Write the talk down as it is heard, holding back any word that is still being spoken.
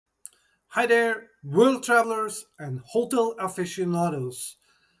Hi there, world travelers and hotel aficionados.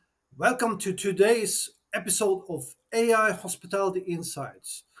 Welcome to today's episode of AI Hospitality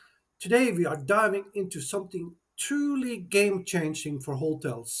Insights. Today we are diving into something truly game changing for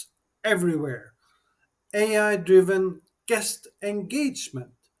hotels everywhere: AI driven guest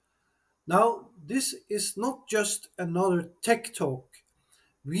engagement. Now, this is not just another tech talk.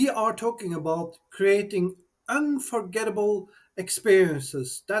 We are talking about creating unforgettable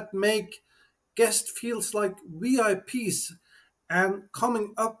experiences that make guests feels like VIPs and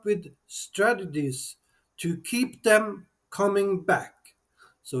coming up with strategies to keep them coming back.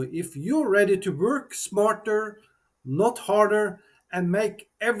 So if you're ready to work smarter, not harder, and make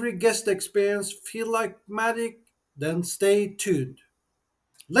every guest experience feel like magic, then stay tuned.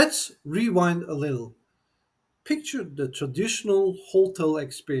 Let's rewind a little. Picture the traditional hotel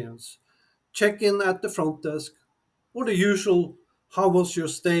experience: check in at the front desk, or the usual "How was your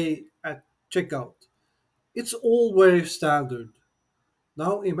stay" at checkout. It's all very standard.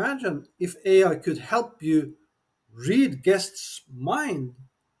 Now imagine if AI could help you read guests' mind.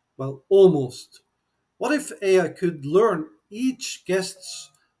 Well, almost. What if AI could learn each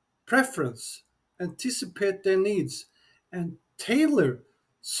guest's preference, anticipate their needs, and tailor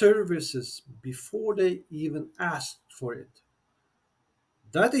services before they even asked for it?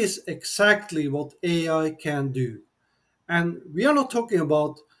 That is exactly what AI can do. And we are not talking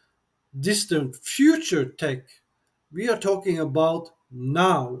about distant future tech. We are talking about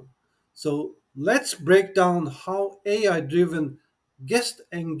now. So let's break down how AI driven guest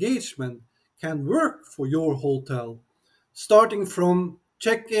engagement can work for your hotel, starting from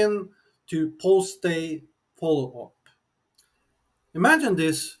check in to post stay follow up. Imagine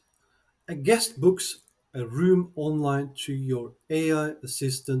this: a guest books a room online through your AI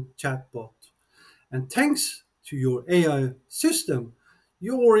assistant chatbot. And thanks to your AI system,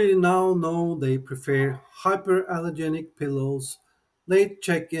 you already now know they prefer hyperallergenic pillows, late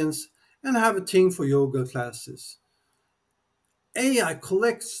check ins, and have a thing for yoga classes. AI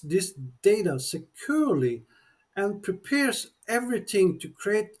collects this data securely and prepares everything to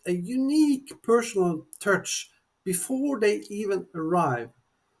create a unique personal touch before they even arrive.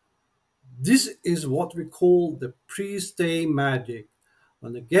 This is what we call the pre stay magic.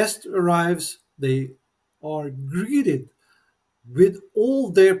 When the guest arrives, they are greeted with all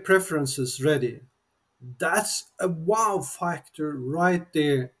their preferences ready. That's a wow factor right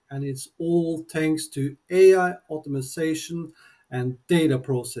there, and it's all thanks to AI automation and data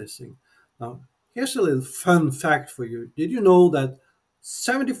processing. Now, here's a little fun fact for you. Did you know that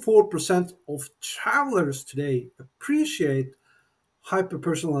 74% of travelers today appreciate hyper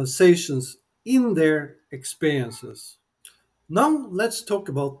personalizations in their experiences? Now, let's talk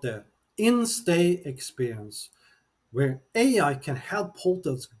about the in stay experience, where AI can help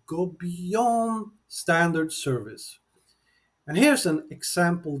hotels go beyond standard service. And here's an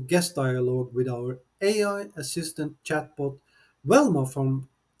example guest dialogue with our AI assistant chatbot, Velma from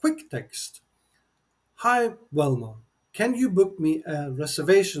QuickText. Hi, Velma. Can you book me a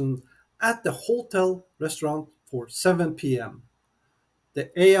reservation at the hotel restaurant for 7 p.m.? The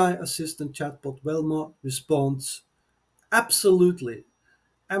AI assistant chatbot Velma responds, absolutely.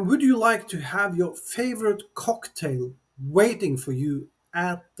 And would you like to have your favorite cocktail waiting for you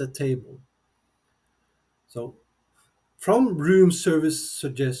at the table? So, from room service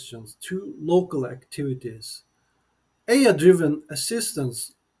suggestions to local activities, AI driven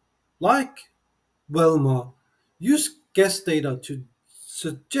assistants like Velma use guest data to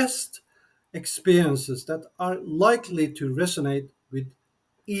suggest experiences that are likely to resonate with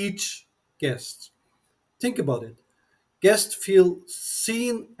each guest. Think about it. Guests feel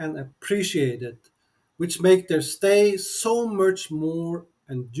seen and appreciated, which make their stay so much more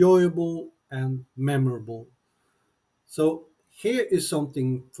enjoyable and memorable. So here is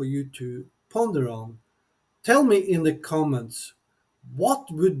something for you to ponder on. Tell me in the comments, what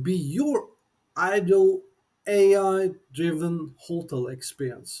would be your ideal AI driven hotel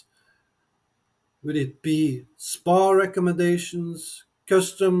experience? Would it be spa recommendations,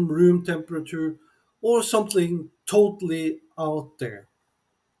 custom room temperature, or something totally out there?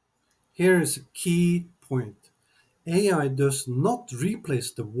 Here is a key point. AI does not replace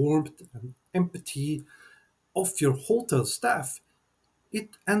the warmth and empathy of your hotel staff, it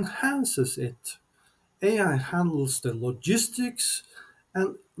enhances it. AI handles the logistics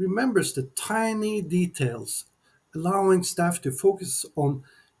and remembers the tiny details, allowing staff to focus on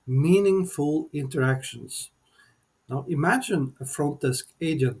meaningful interactions. Now imagine a front desk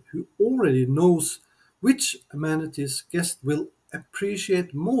agent who already knows which amenities guests will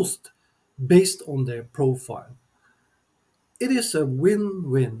appreciate most based on their profile. It is a win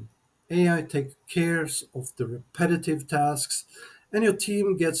win. AI takes care of the repetitive tasks, and your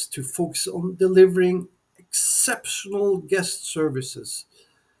team gets to focus on delivering exceptional guest services.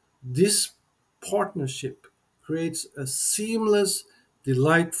 This partnership creates a seamless,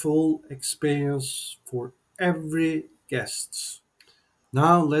 delightful experience for every guest.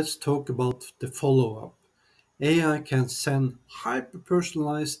 Now let's talk about the follow up. AI can send hyper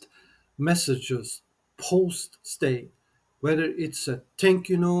personalized messages post stay, whether it's a thank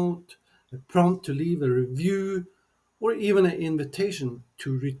you note, a prompt to leave a review, or even an invitation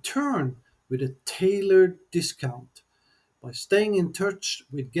to return with a tailored discount. By staying in touch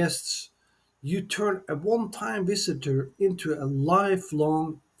with guests, you turn a one time visitor into a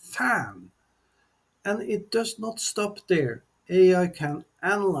lifelong fan. And it does not stop there. AI can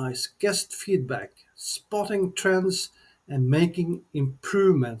analyze guest feedback, spotting trends, and making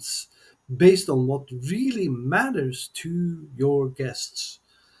improvements based on what really matters to your guests.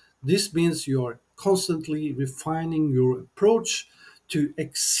 This means you are constantly refining your approach to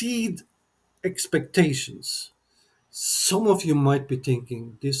exceed expectations. Some of you might be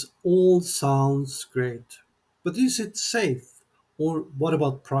thinking, this all sounds great, but is it safe? Or what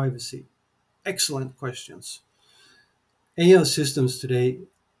about privacy? Excellent questions. AI systems today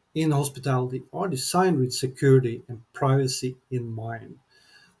in hospitality are designed with security and privacy in mind.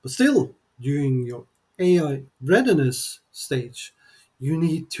 But still, during your AI readiness stage, you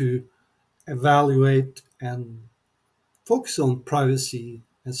need to evaluate and focus on privacy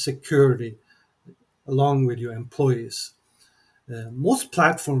and security along with your employees. Most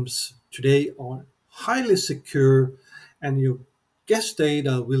platforms today are highly secure, and your guest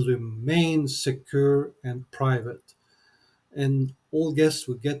data will remain secure and private. And all guests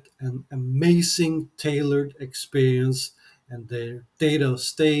will get an amazing tailored experience and their data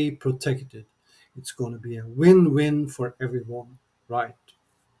stay protected. It's going to be a win-win for everyone, right?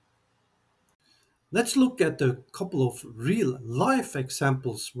 Let's look at a couple of real life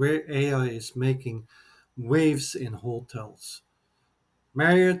examples where AI is making waves in hotels.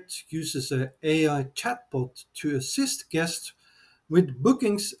 Marriott uses an AI chatbot to assist guests with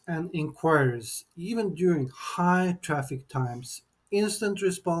bookings and inquiries, even during high traffic times, instant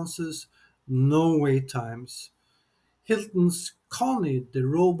responses, no wait times. Hilton's Connie, the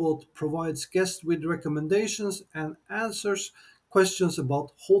robot, provides guests with recommendations and answers questions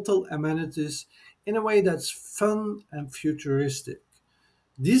about hotel amenities in a way that's fun and futuristic.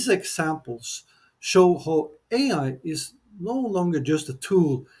 These examples show how AI is no longer just a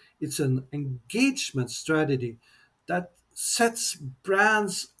tool, it's an engagement strategy that sets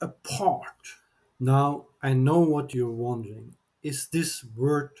brands apart. Now, I know what you're wondering. Is this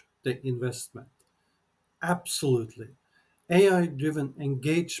worth the investment? Absolutely. AI driven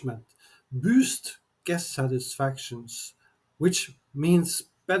engagement boosts guest satisfactions, which means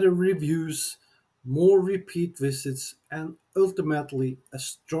better reviews, more repeat visits, and ultimately a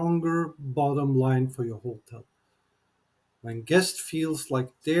stronger bottom line for your hotel. When guest feels like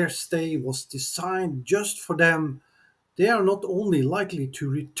their stay was designed just for them, they are not only likely to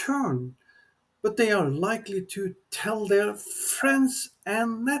return, but they are likely to tell their friends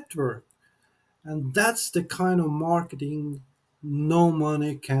and network. And that's the kind of marketing no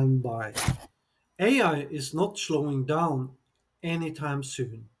money can buy. AI is not slowing down anytime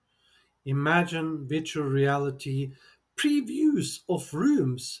soon. Imagine virtual reality previews of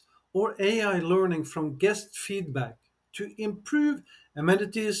rooms or AI learning from guest feedback to improve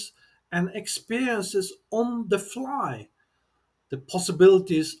amenities and experiences on the fly. The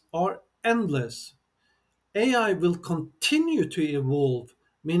possibilities are endless. AI will continue to evolve,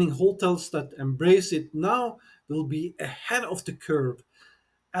 meaning hotels that embrace it now will be ahead of the curve.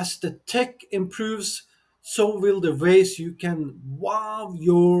 As the tech improves, so will the ways you can wow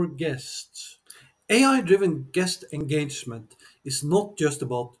your guests. AI driven guest engagement is not just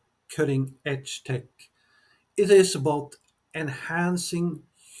about cutting edge tech, it is about enhancing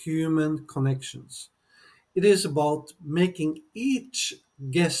human connections. It is about making each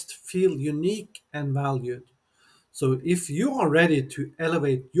guest feel unique and valued. So, if you are ready to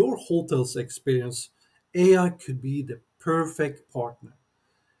elevate your hotel's experience, AI could be the perfect partner.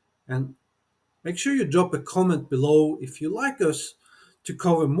 And make sure you drop a comment below if you like us to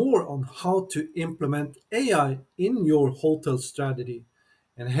cover more on how to implement AI in your hotel strategy.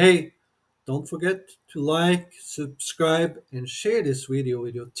 And hey, don't forget to like, subscribe, and share this video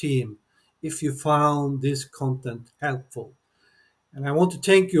with your team if you found this content helpful. And I want to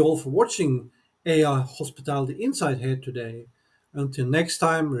thank you all for watching AI Hospitality Insight here today. Until next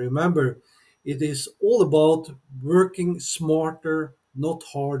time, remember, it is all about working smarter, not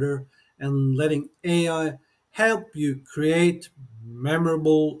harder, and letting AI help you create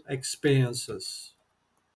memorable experiences.